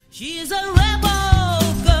She's a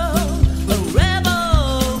rebel girl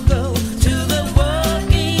to the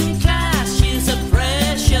working class. She's a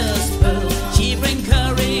precious pearl. She brings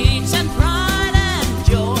courage and pride and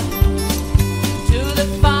joy to the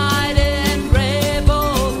fighting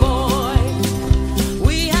rebel boy.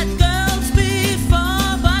 We had girls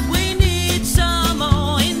before, but we need some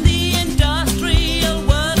more in the industrial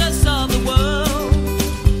workers of the world.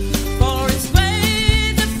 For it's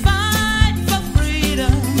brave to fight for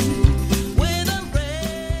freedom.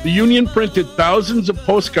 The Union printed thousands of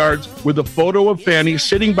postcards with a photo of Fanny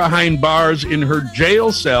sitting behind bars in her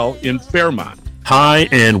jail cell in Fairmont. Hi,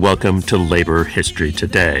 and welcome to Labor History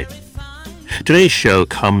Today. Today's show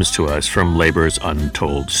comes to us from Labor's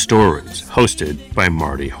Untold Stories, hosted by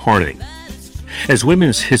Marty Horning. As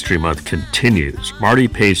Women's History Month continues, Marty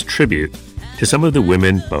pays tribute to some of the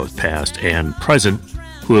women, both past and present,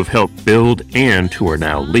 who have helped build and who are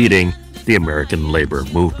now leading the American labor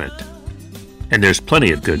movement. And there's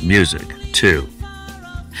plenty of good music, too.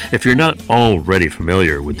 If you're not already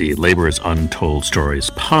familiar with the Labor's Untold Stories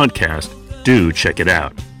podcast, do check it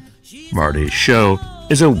out. Marty's show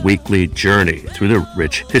is a weekly journey through the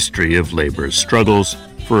rich history of labor's struggles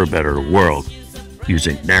for a better world,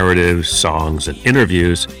 using narratives, songs, and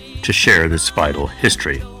interviews to share this vital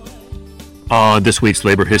history. On this week's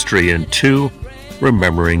Labor History in 2,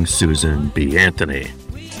 remembering Susan B. Anthony.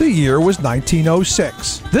 The year was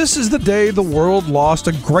 1906. This is the day the world lost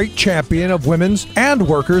a great champion of women's and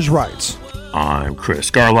workers' rights. I'm Chris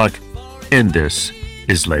Garlock, and this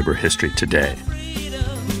is Labor History Today.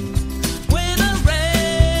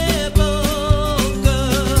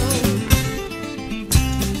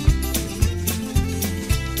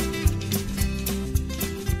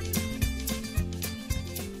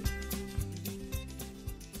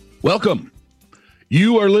 Welcome.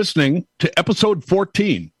 You are listening to episode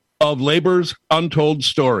 14 of Labor's Untold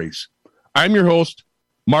Stories. I'm your host,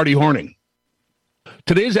 Marty Horning.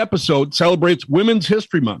 Today's episode celebrates Women's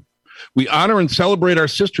History Month. We honor and celebrate our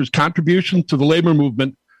sisters' contributions to the labor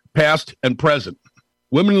movement, past and present.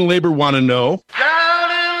 Women in labor want to know.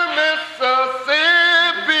 Down in the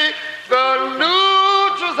Mississippi, the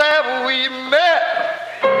neutrals have we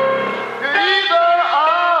met. You're either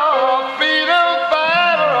a freedom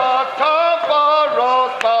fighter or come for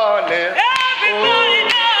Ross Barnett. Everybody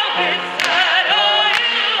knows which side are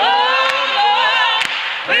you on?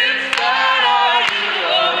 Which side are you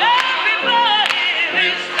on? Everybody,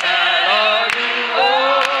 which side are you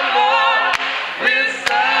on? Which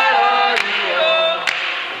side are you on?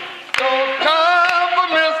 So come for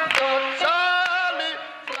Mr. Charlie.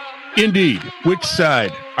 Indeed, which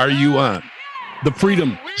side are you on? The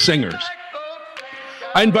Freedom Singers.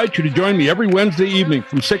 I invite you to join me every Wednesday evening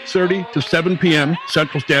from 6:30 to 7 p.m.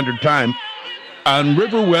 Central Standard Time on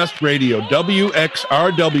River West Radio,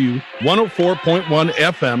 WXRW 104.1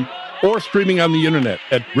 FM, or streaming on the internet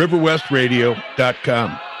at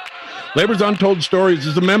riverwestradio.com. Labor's Untold Stories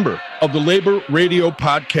is a member of the Labor Radio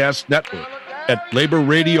Podcast Network at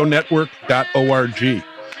laborradionetwork.org,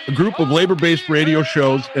 a group of labor-based radio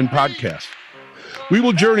shows and podcasts. We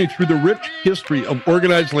will journey through the rich history of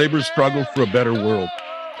organized labor's struggle for a better world.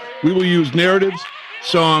 We will use narratives,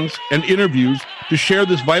 songs, and interviews to share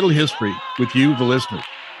this vital history with you, the listeners.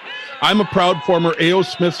 I'm a proud former A.O.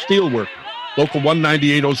 Smith steelworker, Local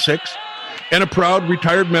 19806, and a proud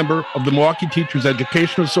retired member of the Milwaukee Teachers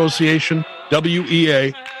Education Association,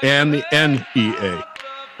 WEA, and the NEA.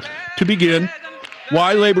 To begin,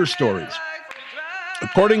 why labor stories?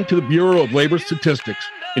 According to the Bureau of Labor Statistics,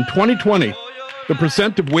 in 2020, the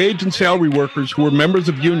percent of wage and salary workers who were members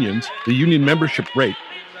of unions, the union membership rate,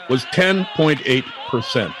 was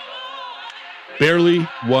 10.8%. Barely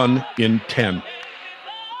 1 in 10.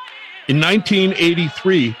 In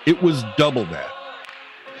 1983, it was double that.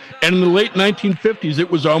 And in the late 1950s, it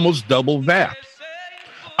was almost double that.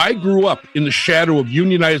 I grew up in the shadow of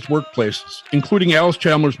unionized workplaces, including Alice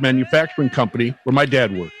Chalmers Manufacturing Company, where my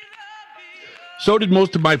dad worked. So did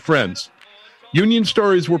most of my friends. Union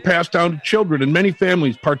stories were passed down to children, and many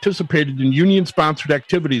families participated in union-sponsored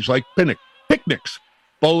activities like picnics,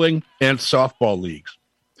 bowling, and softball leagues.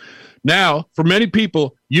 Now, for many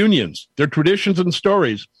people, unions, their traditions and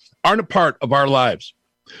stories, aren't a part of our lives.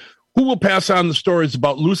 Who will pass on the stories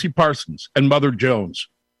about Lucy Parsons and Mother Jones?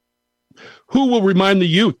 Who will remind the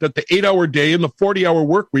youth that the 8-hour day and the 40-hour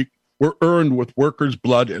work week were earned with workers'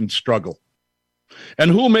 blood and struggle?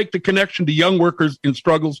 And who will make the connection to young workers in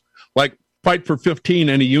struggles like Fight for 15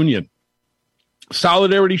 and a union?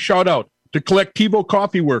 Solidarity shout out to Collectivo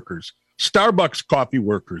coffee workers, Starbucks coffee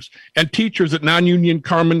workers, and teachers at non-union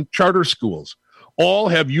Carmen charter schools. All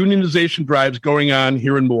have unionization drives going on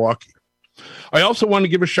here in Milwaukee. I also want to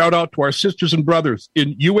give a shout out to our sisters and brothers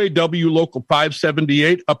in UAW Local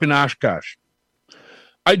 578 up in Oshkosh.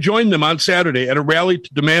 I joined them on Saturday at a rally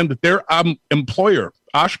to demand that their employer,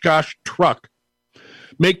 Oshkosh Truck,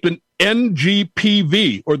 make the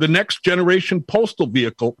NGPV, or the Next Generation Postal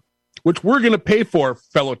Vehicle, which we're going to pay for,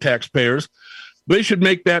 fellow taxpayers. They should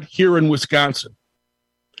make that here in Wisconsin.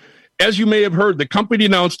 As you may have heard, the company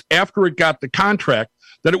announced after it got the contract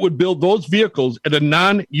that it would build those vehicles at a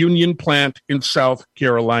non-union plant in South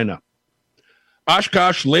Carolina.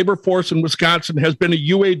 Oshkosh Labor Force in Wisconsin has been a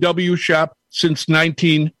UAW shop since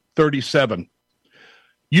 1937.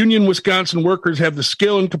 Union Wisconsin workers have the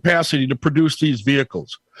skill and capacity to produce these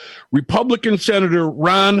vehicles. Republican Senator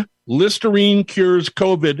Ron Listerine Cures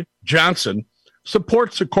COVID Johnson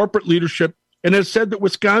supports the corporate leadership and has said that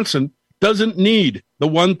Wisconsin doesn't need the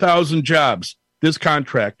 1,000 jobs this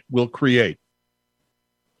contract will create.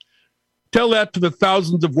 Tell that to the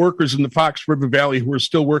thousands of workers in the Fox River Valley who are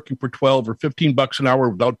still working for $12 or $15 an hour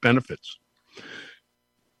without benefits.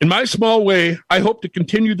 In my small way, I hope to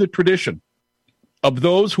continue the tradition of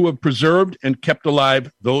those who have preserved and kept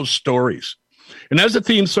alive those stories. And as a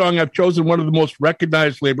theme song, I've chosen one of the most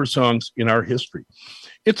recognized labor songs in our history.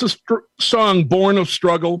 It's a song born of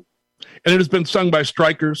struggle, and it has been sung by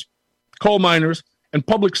strikers, coal miners, and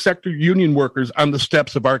public sector union workers on the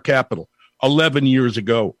steps of our Capitol 11 years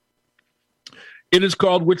ago. It is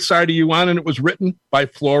called Which Side Are You On? And it was written by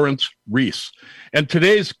Florence Reese. And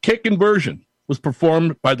today's kickin' version was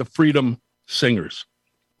performed by the Freedom Singers.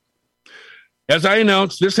 As I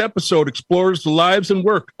announced, this episode explores the lives and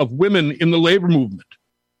work of women in the labor movement.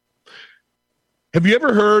 Have you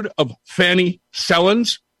ever heard of Fanny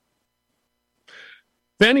Sellens?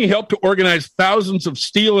 Fanny helped to organize thousands of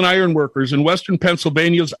steel and iron workers in western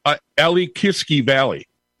Pennsylvania's Ahlekiski Valley.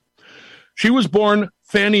 She was born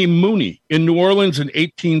Fanny Mooney in New Orleans in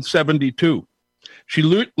 1872. She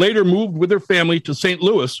later moved with her family to St.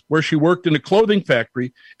 Louis, where she worked in a clothing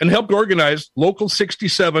factory and helped organize Local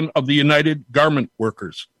 67 of the United Garment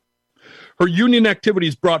Workers. Her union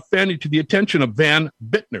activities brought Fanny to the attention of Van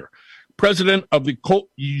Bittner, president of the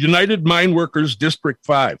United Mine Workers District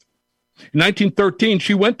 5. In 1913,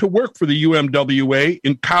 she went to work for the UMWA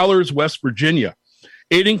in Collars, West Virginia,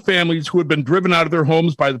 aiding families who had been driven out of their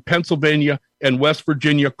homes by the Pennsylvania and West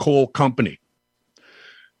Virginia Coal Company.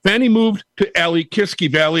 Fanny moved to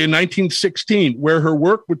Ahlekiski Valley in 1916, where her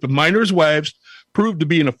work with the miners' wives proved to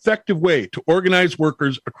be an effective way to organize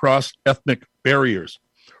workers across ethnic barriers.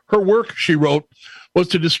 Her work, she wrote, was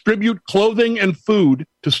to distribute clothing and food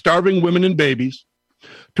to starving women and babies,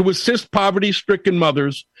 to assist poverty-stricken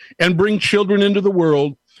mothers, and bring children into the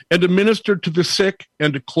world, and to minister to the sick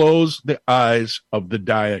and to close the eyes of the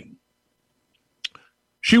dying.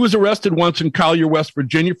 She was arrested once in Collier, West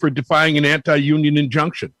Virginia, for defying an anti-union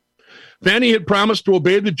injunction. Fanny had promised to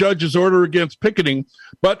obey the judge's order against picketing,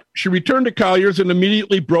 but she returned to Collier's and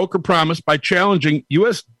immediately broke her promise by challenging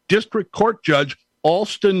U.S. District Court Judge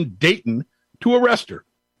Alston Dayton to arrest her,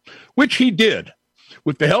 which he did.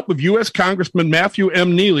 With the help of U.S. Congressman Matthew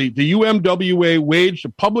M. Neely, the UMWA waged a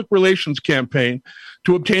public relations campaign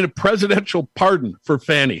to obtain a presidential pardon for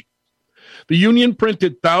Fanny. The union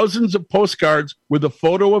printed thousands of postcards with a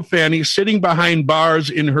photo of Fanny sitting behind bars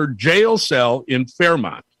in her jail cell in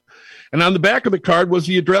Fairmont. And on the back of the card was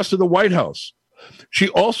the address of the White House. She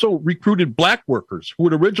also recruited black workers who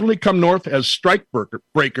had originally come north as strike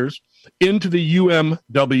breakers into the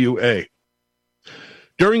UMWA.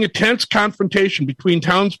 During a tense confrontation between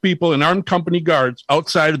townspeople and armed company guards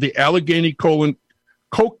outside of the Allegheny Coke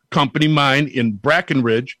Company mine in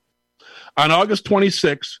Brackenridge, on August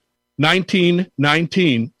 26,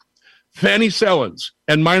 1919, Fanny Sellens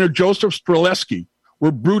and miner Joseph Streleski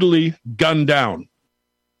were brutally gunned down.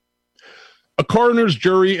 A coroner's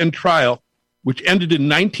jury and trial, which ended in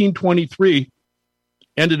 1923,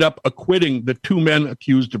 ended up acquitting the two men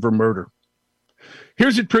accused of her murder.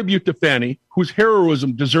 Here's a tribute to Fanny, whose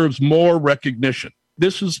heroism deserves more recognition.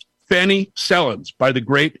 This is Fanny Sellens by the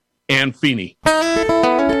great Ann Feeney.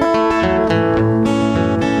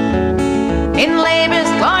 In labor's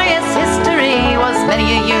glorious history was many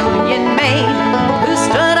a union maid who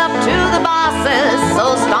stood up to the bosses,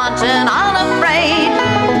 so staunch and unafraid.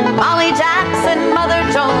 Molly Jackson, Mother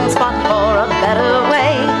Jones fought for a better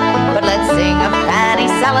way. But let's sing of Fanny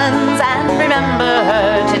Sellens and remember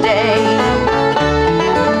her today.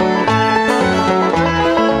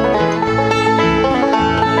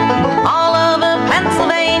 All over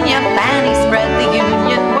Pennsylvania, Fanny spread the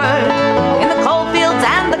union word. In the coalfields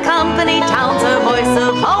and the company towns, her voice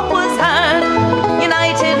of hope was heard.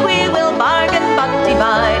 United we will bargain, but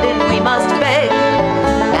divided we must beg.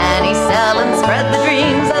 Fanny Sellens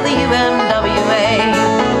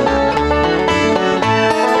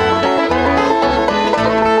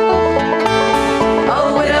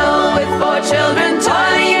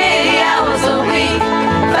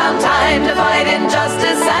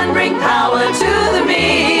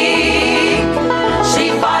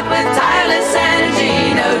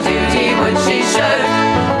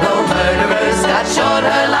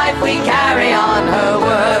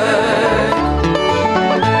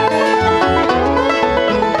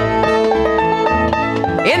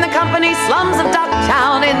in the company slums of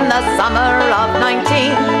Ducktown in the summer of 19.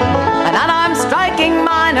 An unarmed striking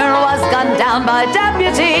miner was gunned down by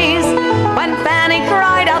deputies. When Fanny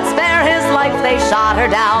cried out, spare his life, they shot her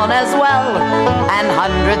down as well. And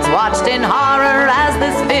hundreds watched in horror as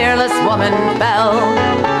this fearless woman fell.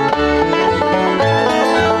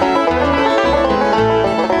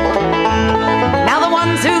 Now the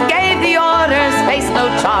ones who gave the orders faced no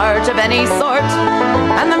charge of any sort,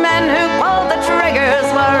 and the men who pulled the triggers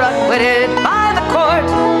were acquitted by the court.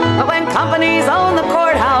 But when companies own the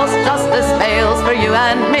courthouse, justice fails for you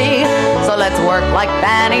and me. So let's work like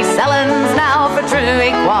Fanny Sellens now for true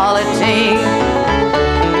equality.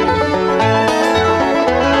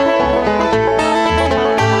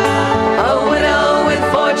 A widow with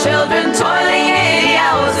 4 children toiling 80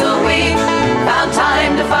 hours a week found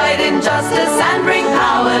time to fight injustice and bring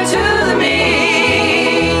power to the meek.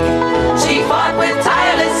 She fought with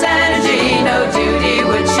tireless energy, no duty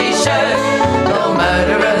would she shirk. Though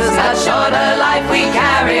murderers cut short her life, we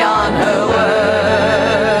carry on her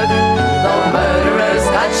work. Though murderers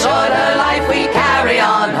cut short her life, we carry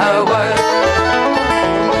on her work.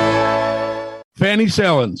 Fanny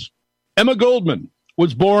Sellens. Emma Goldman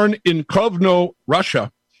was born in Kovno,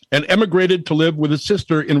 Russia, and emigrated to live with a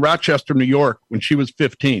sister in Rochester, New York, when she was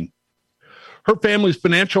 15. Her family's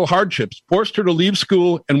financial hardships forced her to leave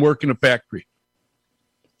school and work in a factory.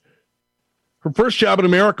 Her first job in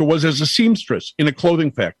America was as a seamstress in a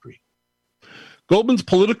clothing factory. Goldman's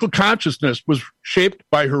political consciousness was shaped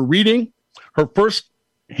by her reading, her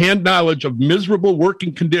first-hand knowledge of miserable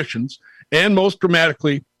working conditions, and most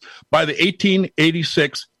dramatically, by the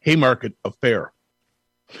 1886 Haymarket Affair.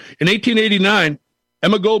 In 1889,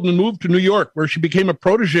 Emma Goldman moved to New York, where she became a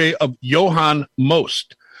protege of Johann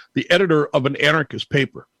Most, the editor of an anarchist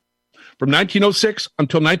paper. From 1906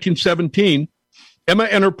 until 1917, Emma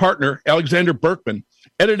and her partner, Alexander Berkman,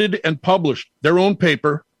 edited and published their own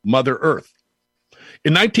paper, Mother Earth.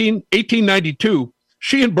 In 1892,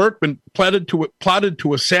 she and Berkman plotted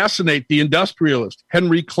to assassinate the industrialist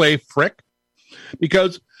Henry Clay Frick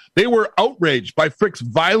because they were outraged by Frick's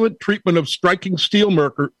violent treatment of striking steel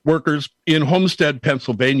workers in Homestead,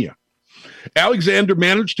 Pennsylvania. Alexander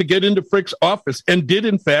managed to get into Frick's office and did,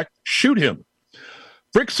 in fact, shoot him.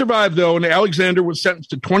 Frick survived, though, and Alexander was sentenced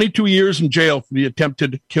to 22 years in jail for the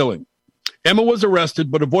attempted killing. Emma was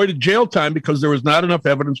arrested but avoided jail time because there was not enough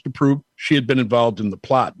evidence to prove she had been involved in the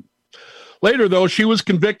plot. Later, though, she was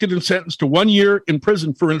convicted and sentenced to 1 year in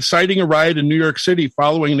prison for inciting a riot in New York City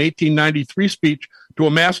following an 1893 speech to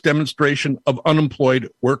a mass demonstration of unemployed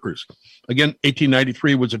workers. Again,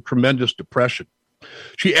 1893 was a tremendous depression.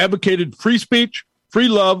 She advocated free speech, free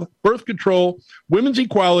love, birth control, women's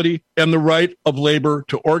equality, and the right of labor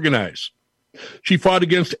to organize. She fought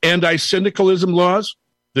against anti-syndicalism laws,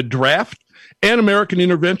 the draft, and American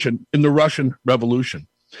intervention in the Russian Revolution.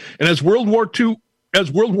 And as World War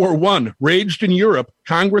I raged in Europe,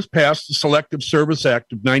 Congress passed the Selective Service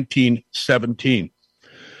Act of 1917.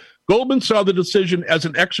 Goldman saw the decision as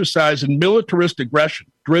an exercise in militarist aggression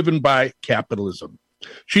driven by capitalism.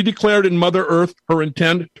 She declared in Mother Earth her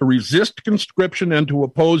intent to resist conscription and to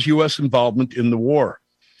oppose U.S. involvement in the war.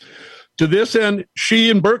 To this end, she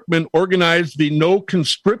and Berkman organized the No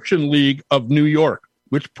Conscription League of New York,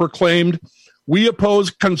 which proclaimed, "We oppose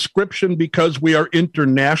conscription because we are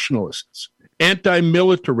internationalists,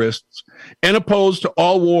 anti-militarists, and opposed to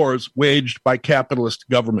all wars waged by capitalist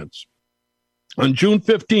governments." On June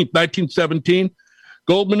 15, 1917,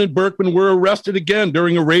 Goldman and Berkman were arrested again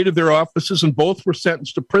during a raid of their offices, and both were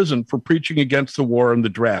sentenced to prison for preaching against the war and the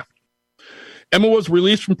draft. Emma was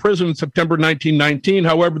released from prison in September 1919.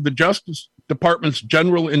 However, the Justice Department's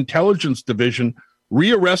General Intelligence Division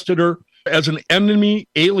rearrested her as an enemy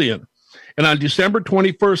alien. And on December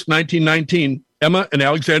 21st, 1919, Emma and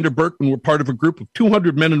Alexander Berkman were part of a group of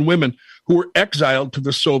 200 men and women who were exiled to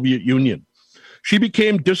the Soviet Union. She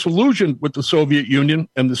became disillusioned with the Soviet Union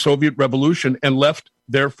and the Soviet Revolution and left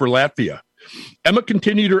there for Latvia. Emma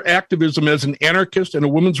continued her activism as an anarchist and a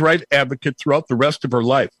women's rights advocate throughout the rest of her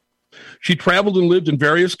life. She traveled and lived in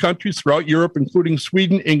various countries throughout Europe, including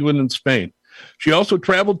Sweden, England, and Spain. She also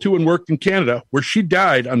traveled to and worked in Canada, where she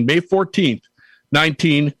died on May 14th,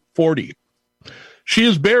 1940. She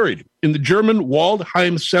is buried in the German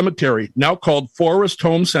Waldheim Cemetery, now called Forest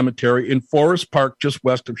Home Cemetery, in Forest Park, just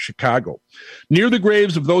west of Chicago, near the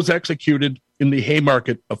graves of those executed in the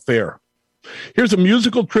Haymarket Affair. Here's a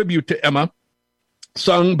musical tribute to Emma,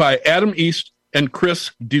 sung by Adam East and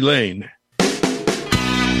Chris Delane.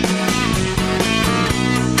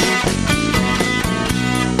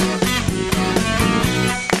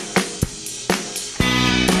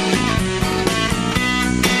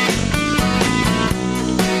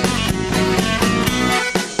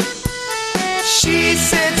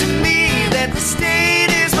 that the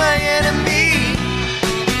state is my enemy.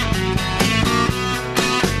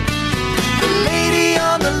 The lady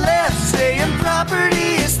on the left saying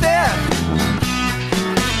property is theft.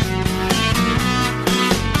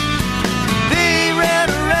 They ran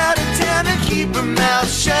her out of town to keep her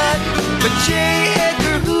mouth shut, but J.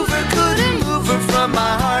 Edgar Hoover couldn't move her from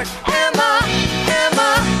my heart. Emma,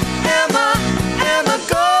 Emma, Emma, Emma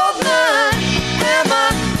Goldman. Emma,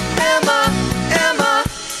 Emma, Emma,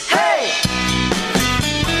 hey!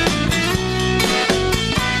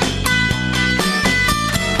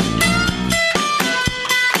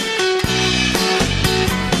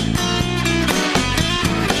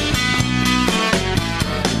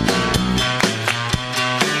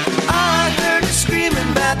 I heard her screaming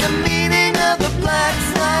about the meaning of the black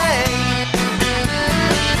flag.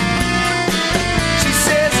 She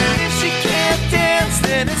says if she can't dance,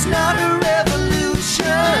 then it's not a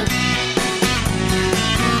revolution.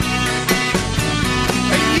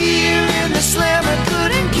 A year in the slammer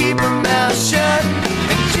couldn't keep her mouth shut,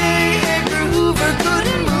 and J. Edgar Hoover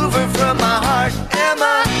couldn't move her from my heart.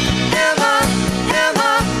 Emma, Emma,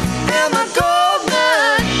 Emma, Emma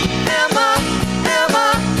Goldman. Emma, Emma,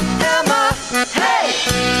 Emma, hey!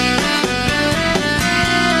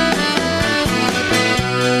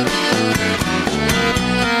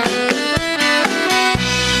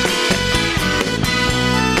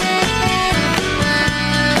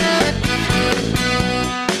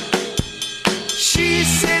 She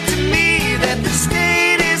said to me that the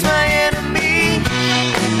state is my enemy.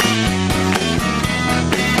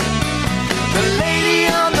 The lady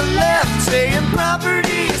on the left saying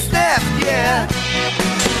property is theft, yeah.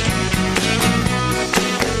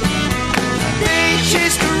 They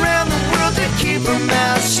chased around the world to keep her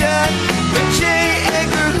mouth shut, but J.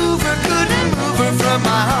 Edgar Hoover couldn't move her from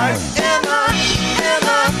my heart. Emma,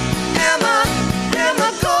 Emma, Emma, Emma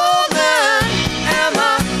Goldman. Emma,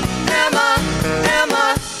 Emma, Emma,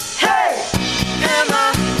 hey! Emma,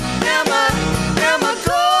 Emma, Emma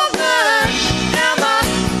Goldman. Emma,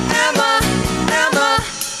 Emma, Emma,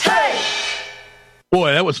 hey!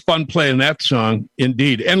 Boy, that was fun playing that song,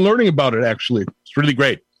 indeed, and learning about it, actually. It's really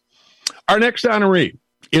great. Our next honoree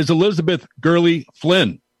is Elizabeth Gurley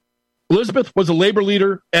Flynn. Elizabeth was a labor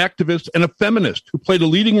leader, activist, and a feminist who played a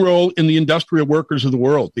leading role in the Industrial Workers of the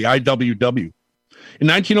World, the IWW. In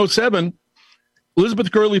 1907,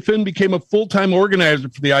 Elizabeth Gurley Flynn became a full-time organizer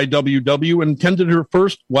for the IWW and attended her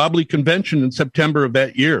first Wobbly convention in September of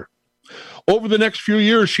that year. Over the next few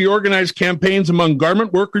years, she organized campaigns among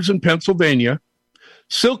garment workers in Pennsylvania,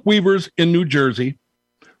 silk weavers in New Jersey,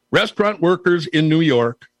 restaurant workers in New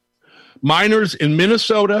York, miners in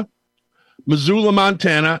Minnesota, Missoula,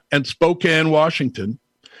 Montana, and Spokane, Washington,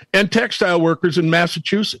 and textile workers in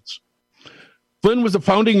Massachusetts. Flynn was a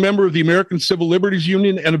founding member of the American Civil Liberties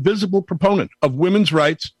Union and a visible proponent of women's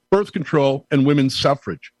rights, birth control, and women's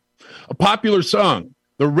suffrage. A popular song,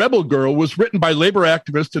 The Rebel Girl, was written by labor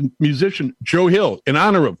activist and musician Joe Hill in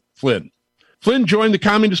honor of Flynn. Flynn joined the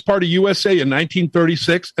Communist Party USA in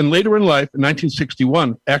 1936 and later in life, in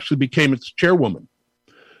 1961, actually became its chairwoman.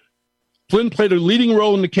 Flynn played a leading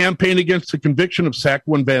role in the campaign against the conviction of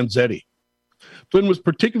Sacco and Vanzetti. Flynn was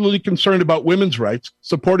particularly concerned about women's rights,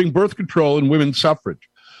 supporting birth control and women's suffrage.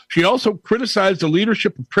 She also criticized the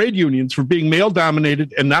leadership of trade unions for being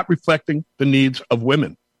male-dominated and not reflecting the needs of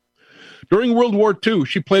women. During World War II,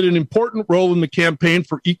 she played an important role in the campaign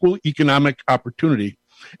for equal economic opportunity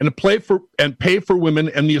and pay for women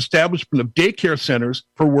and the establishment of daycare centers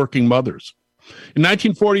for working mothers. In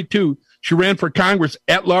 1942, she ran for Congress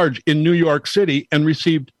at large in New York City and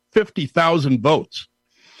received 50,000 votes.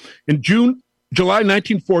 In July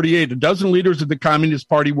 1948, a dozen leaders of the Communist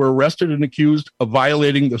Party were arrested and accused of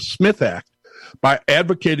violating the Smith Act by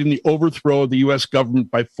advocating the overthrow of the U.S.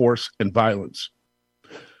 government by force and violence.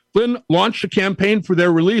 Flynn launched a campaign for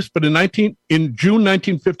their release, but in June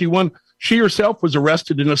 1951, she herself was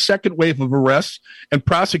arrested in a second wave of arrests and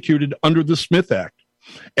prosecuted under the Smith Act.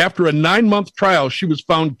 After a 9-month trial, she was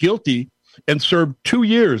found guilty and served 2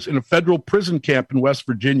 years in a federal prison camp in West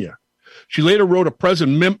Virginia. She later wrote a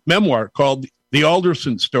prison memoir called The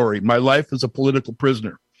Alderson Story, My Life as a Political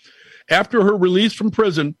Prisoner. After her release from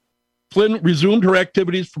prison, Flynn resumed her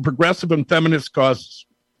activities for progressive and feminist causes.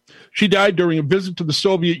 She died during a visit to the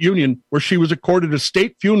Soviet Union, where she was accorded a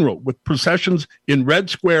state funeral with processions in Red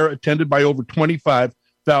Square attended by over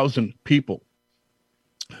 25,000 people.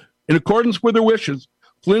 In accordance with her wishes,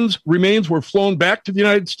 Flynn's remains were flown back to the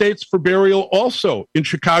United States for burial also in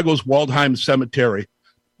Chicago's Waldheim Cemetery,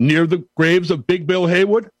 near the graves of Big Bill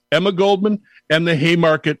Haywood, Emma Goldman, and the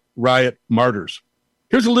Haymarket Riot martyrs.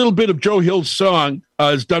 Here's a little bit of Joe Hill's song,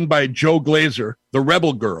 as done by Joe Glazer, The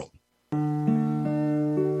Rebel Girl.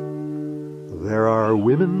 There are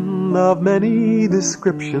women of many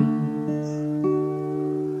descriptions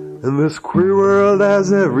in this queer world,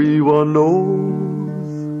 as everyone knows.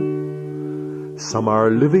 Some are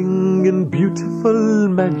living in beautiful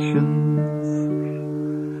mansions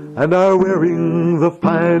and are wearing the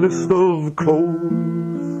finest of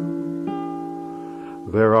clothes.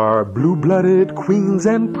 There are blue-blooded queens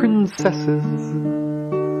and princesses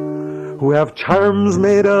who have charms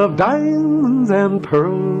made of diamonds and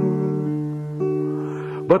pearls.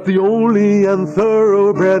 But the only and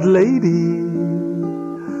thoroughbred lady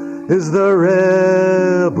is the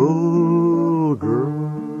rebel girl.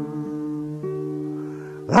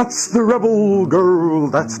 That's the rebel girl,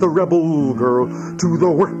 that's the rebel girl. To the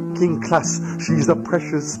working class, she's a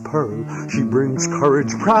precious pearl. She brings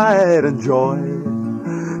courage, pride, and joy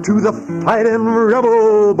to the fighting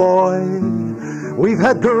rebel boy. We've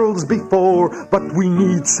had girls before, but we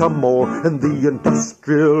need some more. And the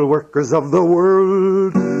industrial workers of the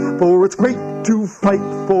world, for it's great to fight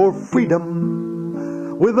for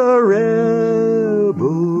freedom with a rebel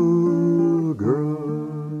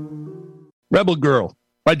girl. Rebel Girl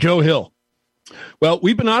by Joe Hill. Well,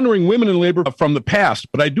 we've been honoring women in labor from the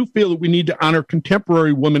past, but I do feel that we need to honor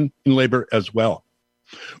contemporary women in labor as well.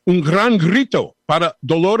 Un gran grito para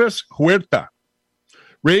Dolores Huerta.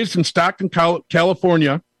 Raised in Stockton,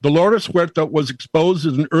 California, Dolores Huerta was exposed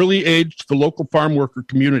at an early age to the local farm worker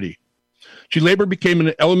community. She later became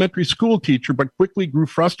an elementary school teacher, but quickly grew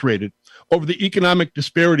frustrated over the economic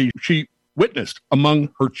disparity she witnessed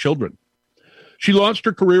among her children. She launched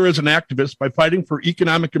her career as an activist by fighting for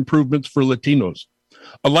economic improvements for Latinos.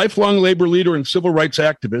 A lifelong labor leader and civil rights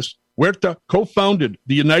activist, Huerta co-founded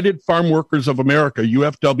the United Farm Workers of America,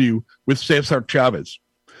 UFW, with Cesar Chavez.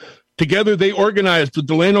 Together, they organized the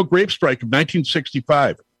Delano Grape Strike of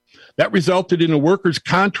 1965. That resulted in a workers'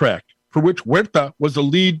 contract for which Huerta was the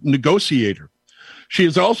lead negotiator. She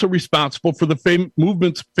is also responsible for the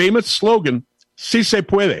movement's famous slogan, Si se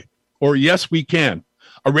puede, or Yes, we can,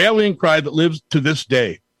 a rallying cry that lives to this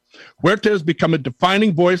day. Huerta has become a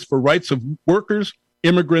defining voice for rights of workers,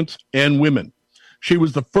 immigrants, and women. She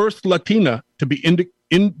was the first Latina to be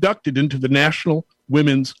inducted into the National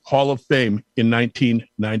Women's Hall of Fame in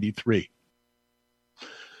 1993.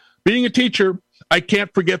 Being a teacher, I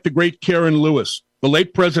can't forget the great Karen Lewis, the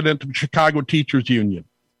late president of Chicago Teachers Union.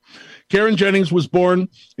 Karen Jennings was born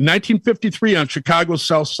in 1953 on Chicago's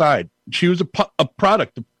South Side. She was a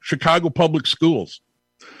product of Chicago Public Schools.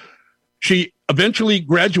 She eventually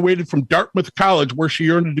graduated from Dartmouth College, where she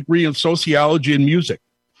earned a degree in sociology and music.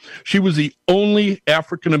 She was the only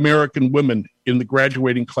African-American woman in the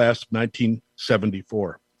graduating class of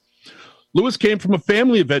 1974. Lewis came from a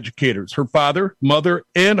family of educators. Her father, mother,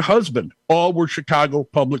 and husband all were Chicago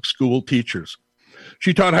public school teachers.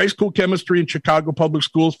 She taught high school chemistry in Chicago public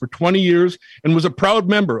schools for 20 years and was a proud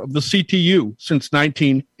member of the CTU since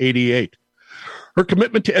 1988. Her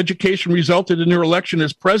commitment to education resulted in her election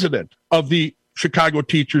as president of the Chicago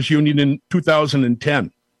Teachers Union in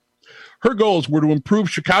 2010. Her goals were to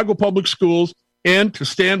improve Chicago public schools and to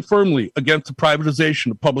stand firmly against the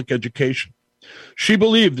privatization of public education. She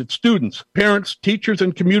believed that students, parents, teachers,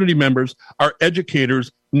 and community members are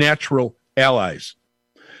educators' natural allies.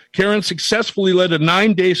 Karen successfully led a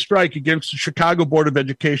 9-day strike against the Chicago Board of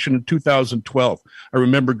Education in 2012. I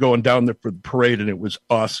remember going down there for the parade, and it was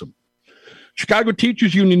awesome. Chicago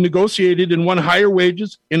Teachers Union negotiated and won higher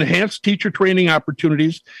wages, enhanced teacher training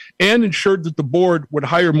opportunities, and ensured that the board would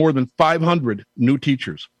hire more than 500 new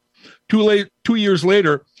teachers. 2 years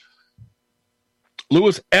later,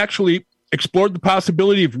 Lewis actually explored the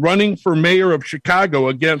possibility of running for mayor of Chicago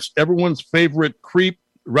against everyone's favorite creep,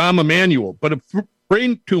 Rahm Emanuel, but a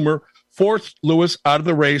brain tumor forced Lewis out of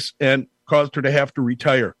the race and caused her to have to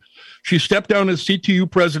retire. She stepped down as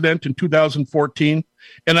CTU president in 2014,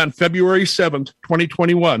 and on February 7th,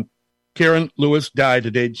 2021, Karen Lewis died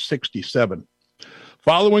at age 67.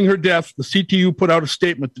 Following her death, the CTU put out a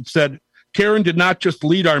statement that said, Karen did not just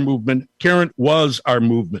lead our movement, Karen was our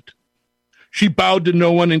movement. She bowed to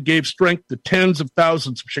no one and gave strength to tens of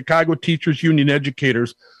thousands of Chicago Teachers Union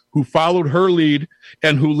educators who followed her lead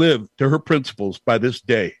and who live to her principles by this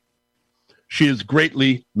day. She is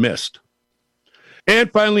greatly missed.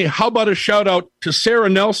 And finally, how about a shout out to Sarah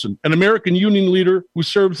Nelson, an American union leader who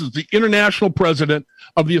serves as the international president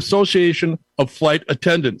of the Association of Flight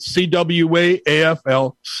Attendants,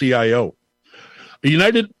 CWA-AFL-CIO. A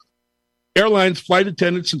United Airlines flight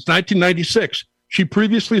attendant since 1996, she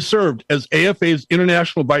previously served as AFA's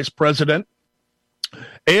international vice president.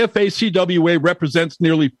 AFA-CWA represents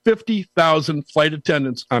nearly 50,000 flight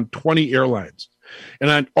attendants on 20 airlines.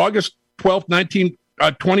 And on August 12,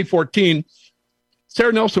 2014,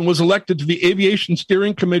 Sarah Nelson was elected to the Aviation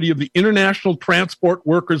Steering Committee of the International Transport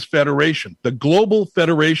Workers Federation, the global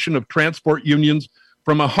federation of transport unions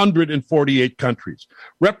from 148 countries,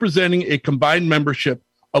 representing a combined membership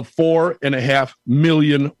of 4.5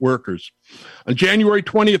 million workers. On January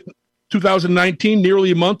 20th, 2019,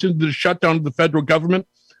 nearly a month into the shutdown of the federal government,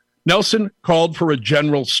 Nelson called for a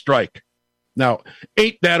general strike. Now,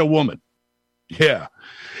 ain't that a woman? Yeah.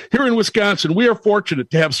 Here in Wisconsin, we are fortunate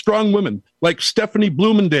to have strong women like Stephanie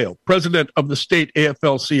Blumendale, president of the state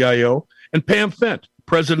AFL-CIO, and Pam Fent,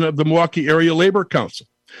 president of the Milwaukee Area Labor Council.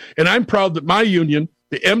 And I'm proud that my union,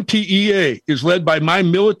 the MTEA, is led by my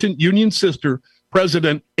militant union sister,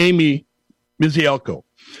 President Amy Mizialko.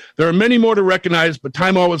 There are many more to recognize, but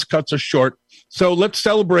time always cuts us short. So let's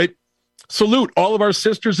salute all of our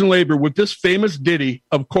sisters in labor with this famous ditty,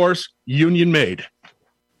 of course, Union Made.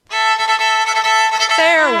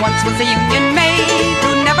 There once was a union maid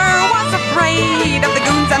who never was afraid of the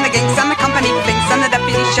goons and the ginks and the company finks and the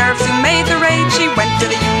deputy sheriffs who made the raid. She went to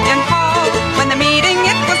the union hall when the meeting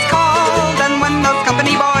it was called, and when those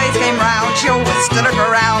company boys came round, she always stood her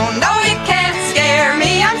ground. Oh, you can't scare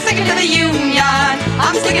me, I'm sticking to the union.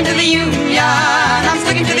 I'm sticking to the union. I'm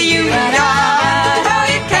sticking to the union. Oh,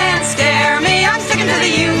 you can't scare me, I'm sticking to the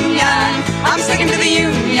union. I'm sticking to the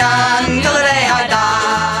union till the day I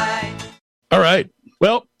die. All right.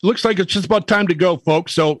 Well, looks like it's just about time to go,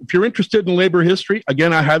 folks. So if you're interested in labor history,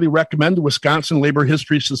 again, I highly recommend the Wisconsin Labor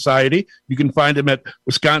History Society. You can find them at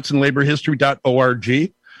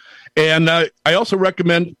wisconsinlaborhistory.org. And I also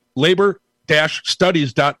recommend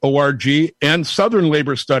labor-studies.org and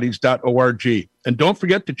southernlaborstudies.org. And don't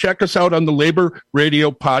forget to check us out on the Labor Radio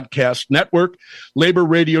Podcast Network,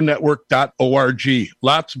 laborradionetwork.org.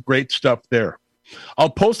 Lots of great stuff there. I'll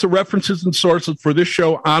post the references and sources for this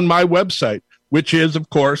show on my website, which is, of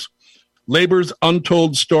course,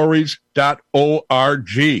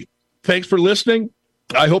 laborsuntoldstories.org. Thanks for listening.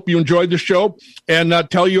 I hope you enjoyed the show. And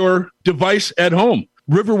tell your device at home,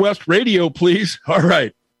 River West Radio, please. All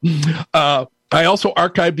right. I also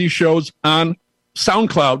archive these shows on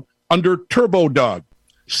SoundCloud under Turbo Dog.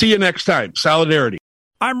 See you next time. Solidarity.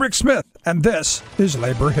 I'm Rick Smith, and this is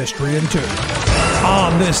Labor History in 2.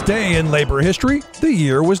 On this day in labor history, the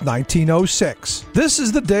year was 1906. This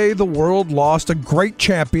is the day the world lost a great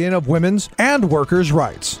champion of women's and workers'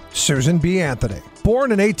 rights, Susan B. Anthony.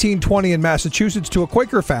 Born in 1820 in Massachusetts to a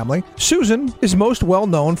Quaker family, Susan is most well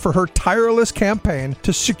known for her tireless campaign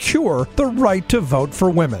to secure the right to vote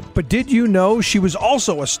for women. But did you know she was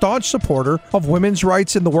also a staunch supporter of women's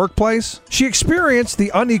rights in the workplace? She experienced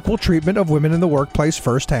the unequal treatment of women in the workplace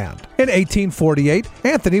firsthand. In 1848,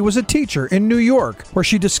 Anthony was a teacher in New York, where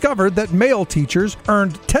she discovered that male teachers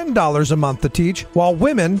earned $10 a month to teach, while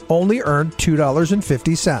women only earned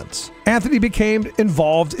 $2.50. Anthony became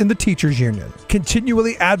involved in the teachers' union,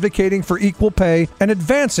 continually advocating for equal pay and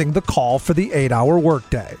advancing the call for the 8-hour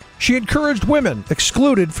workday. She encouraged women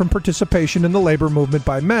excluded from participation in the labor movement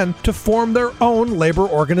by men to form their own labor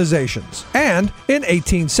organizations. And in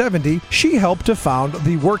 1870, she helped to found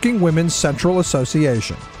the Working Women's Central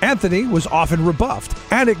Association. Anthony was often rebuffed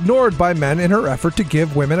and ignored by men in her effort to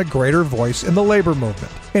give women a greater voice in the labor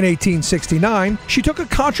movement. In 1869, she took a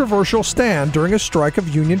controversial stand during a strike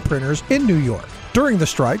of union printers in New York. During the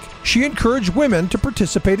strike, she encouraged women to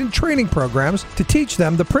participate in training programs to teach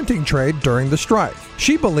them the printing trade during the strike.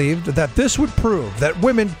 She believed that this would prove that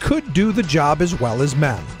women could do the job as well as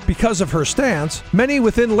men. Because of her stance, many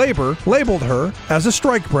within labor labeled her as a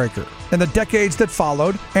strikebreaker. In the decades that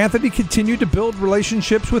followed, Anthony continued to build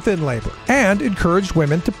relationships within labor and encouraged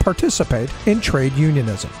women to participate in trade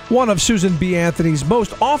unionism. One of Susan B. Anthony's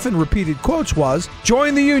most often repeated quotes was,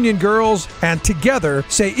 "Join the union, girls, and together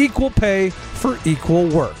say equal pay for equal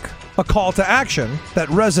work." A call to action that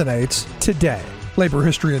resonates today. Labor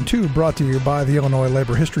History in 2 brought to you by the Illinois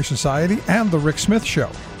Labor History Society and The Rick Smith Show.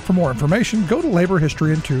 For more information, go to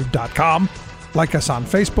laborhistoryin2.com. Like us on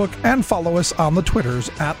Facebook and follow us on the Twitters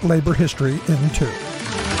at Labor History in 2.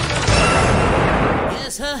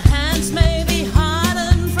 Yes, her hands may be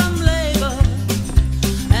hardened from labor,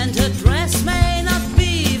 and her dress may not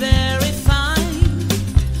be very fine,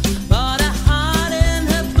 but a heart in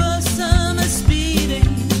her bosom is beating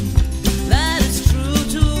that is true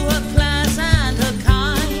to her class and her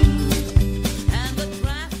kind, and the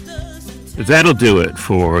drafters. That'll do it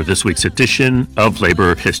for this week's edition of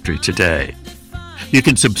Labor History Today. You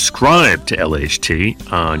can subscribe to LHT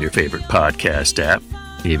on your favorite podcast app.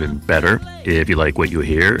 Even better, if you like what you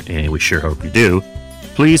hear, and we sure hope you do,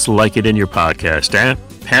 please like it in your podcast app,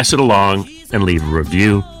 pass it along, and leave a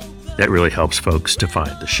review. That really helps folks to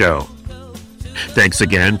find the show. Thanks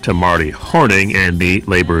again to Marty Horning and the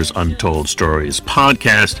Labor's Untold Stories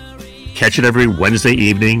podcast. Catch it every Wednesday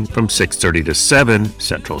evening from 6:30 to 7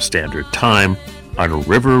 Central Standard Time on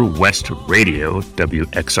River West Radio,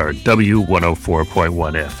 WXRW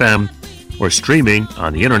 104.1 FM, or streaming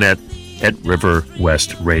on the internet at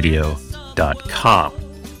riverwestradio.com.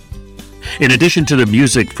 In addition to the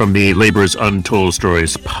music from the Labor's Untold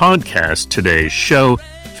Stories podcast, today's show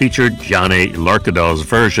featured Johnny Larkadal's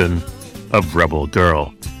version of Rebel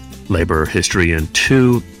Girl. Labor History in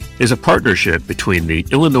 2 is a partnership between the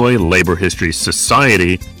Illinois Labor History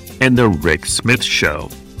Society and The Rick Smith Show,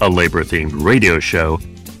 a labor-themed radio show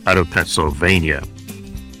out of Pennsylvania.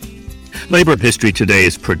 Labor History Today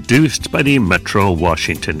is produced by the Metro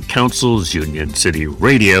Washington Council's Union City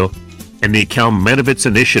Radio and the Kalmanovitz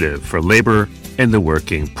Initiative for Labor and the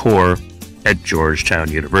Working Poor at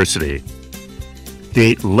Georgetown University.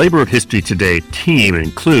 The Labor History Today team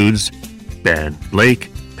includes Ben Blake,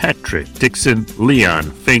 Patrick Dixon,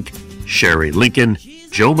 Leon Fink, Sherry Lincoln,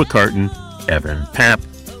 Joe McCartan, Evan Papp,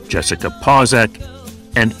 Jessica Pawzak,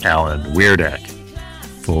 and Alan Weirdak.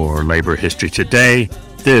 For Labor History Today,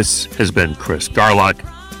 this has been Chris Garlock.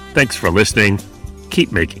 Thanks for listening,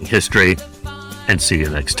 keep making history, and see you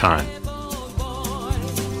next time.